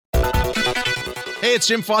Hey, it's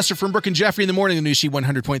Jim Foster from Brooke and Jeffrey in the morning on New Sheet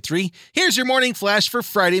 100.3. Here's your morning flash for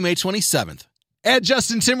Friday, May 27th. Add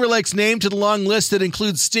Justin Timberlake's name to the long list that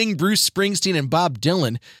includes Sting, Bruce Springsteen, and Bob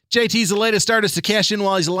Dylan. JT's the latest artist to cash in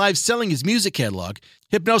while he's alive selling his music catalog.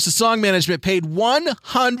 Hipgnosis Song Management paid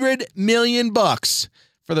 $100 million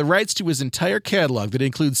for the rights to his entire catalog that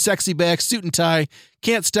includes Sexy Back, Suit and Tie,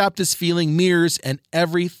 Can't Stop This Feeling, Mirrors, and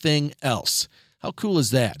everything else. How cool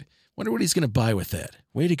is that? Wonder what he's going to buy with that.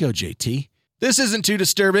 Way to go, JT. This isn't too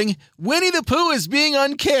disturbing. Winnie the Pooh is being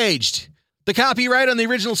uncaged. The copyright on the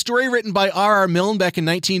original story, written by R.R. Milne back in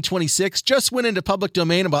 1926, just went into public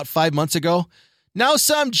domain about 5 months ago. Now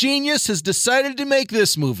some genius has decided to make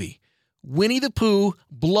this movie. Winnie the Pooh,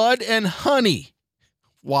 Blood and Honey.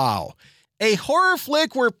 Wow. A horror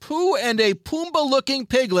flick where Pooh and a Pumbaa-looking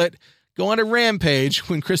piglet go on a rampage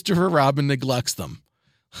when Christopher Robin neglects them.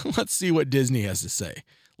 Let's see what Disney has to say.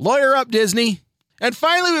 Lawyer up, Disney. And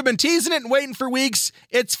finally, we've been teasing it and waiting for weeks.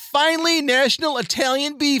 It's finally National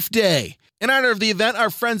Italian Beef Day. In honor of the event,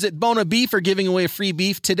 our friends at Bona Beef are giving away free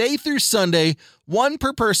beef today through Sunday, one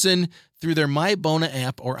per person through their My Bona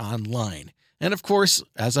app or online. And of course,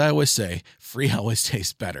 as I always say, free always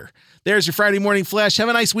tastes better. There's your Friday morning flash. Have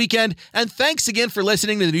a nice weekend. And thanks again for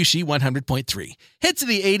listening to the New Sheet 100.3. Hits of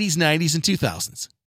the 80s, 90s, and 2000s.